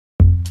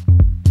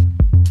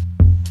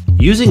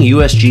Using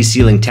USG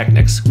Ceiling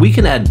Technix, we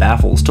can add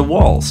baffles to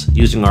walls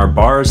using our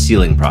Barz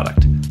ceiling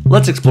product.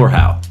 Let's explore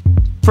how.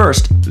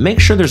 First,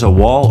 make sure there's a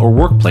wall or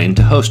work plane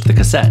to host the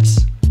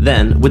cassettes.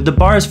 Then, with the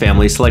Barz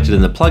family selected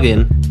in the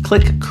plugin,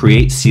 click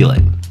Create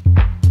Ceiling.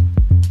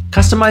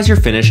 Customize your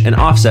finish and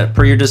offset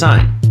per your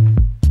design.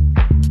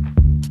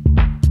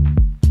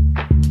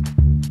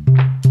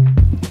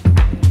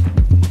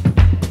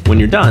 When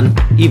you're done,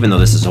 even though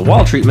this is a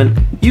wall treatment,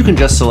 you can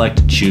just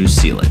select Choose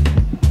Ceiling.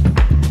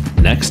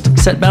 Next,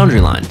 set boundary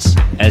lines.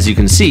 As you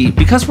can see,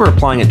 because we're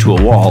applying it to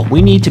a wall,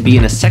 we need to be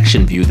in a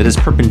section view that is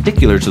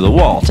perpendicular to the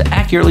wall to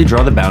accurately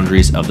draw the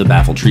boundaries of the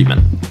baffle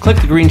treatment. Click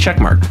the green check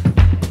mark.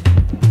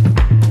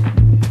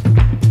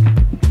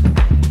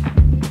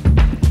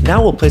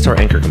 Now we'll place our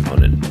anchor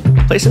component,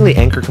 placing the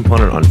anchor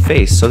component on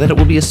face so that it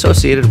will be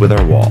associated with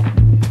our wall.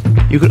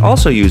 You could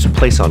also use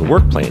Place on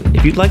Work Plane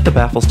if you'd like the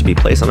baffles to be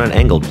placed on an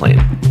angled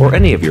plane, or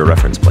any of your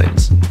reference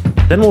planes.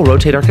 Then we'll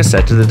rotate our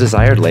cassette to the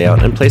desired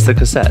layout and place the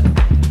cassette.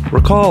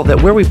 Recall that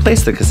where we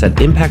place the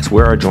cassette impacts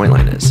where our joint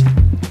line is.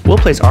 We'll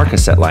place our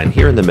cassette line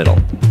here in the middle.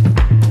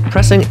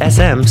 Pressing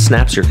SM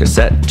snaps your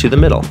cassette to the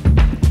middle.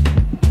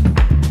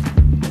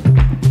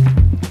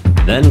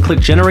 Then click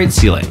Generate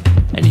Ceiling,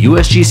 and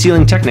USG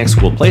Ceiling Technix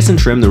will place and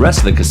trim the rest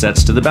of the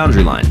cassettes to the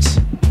boundary lines.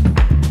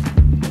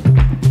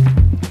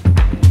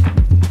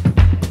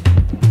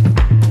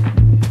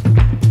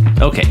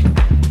 Okay,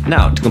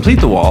 now to complete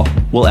the wall,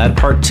 we'll add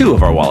part 2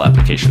 of our wall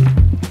application.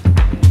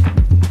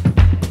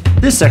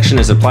 This section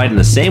is applied in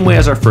the same way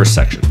as our first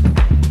section.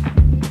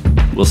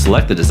 We'll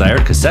select the desired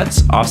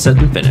cassettes, offset,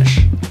 and finish.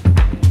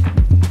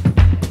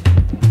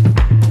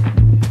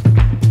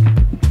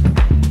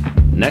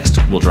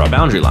 Next, we'll draw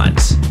boundary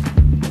lines.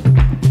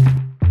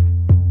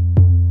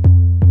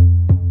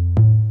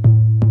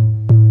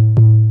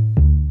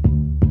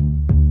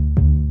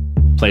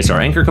 Place our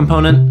anchor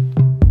component.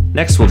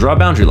 Next, we'll draw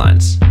boundary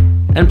lines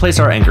and place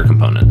our anchor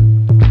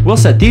component. We'll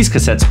set these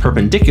cassettes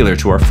perpendicular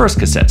to our first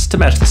cassettes to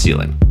match the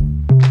ceiling.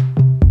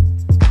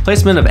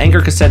 Placement of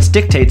anchor cassettes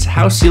dictates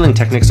how Ceiling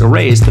Technix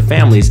arrays the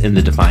families in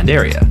the defined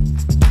area.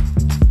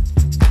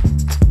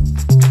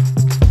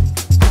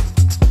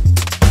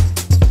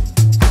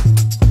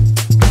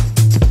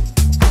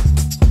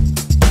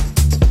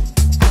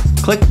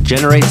 Click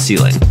Generate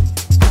Ceiling.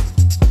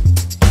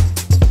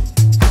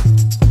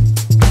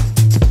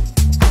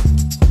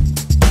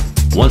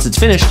 Once it's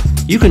finished,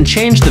 you can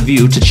change the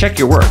view to check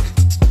your work.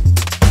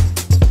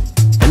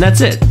 And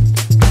that's it.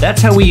 That's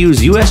how we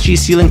use USG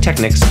Ceiling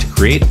Technix to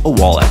create a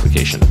wall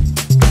application.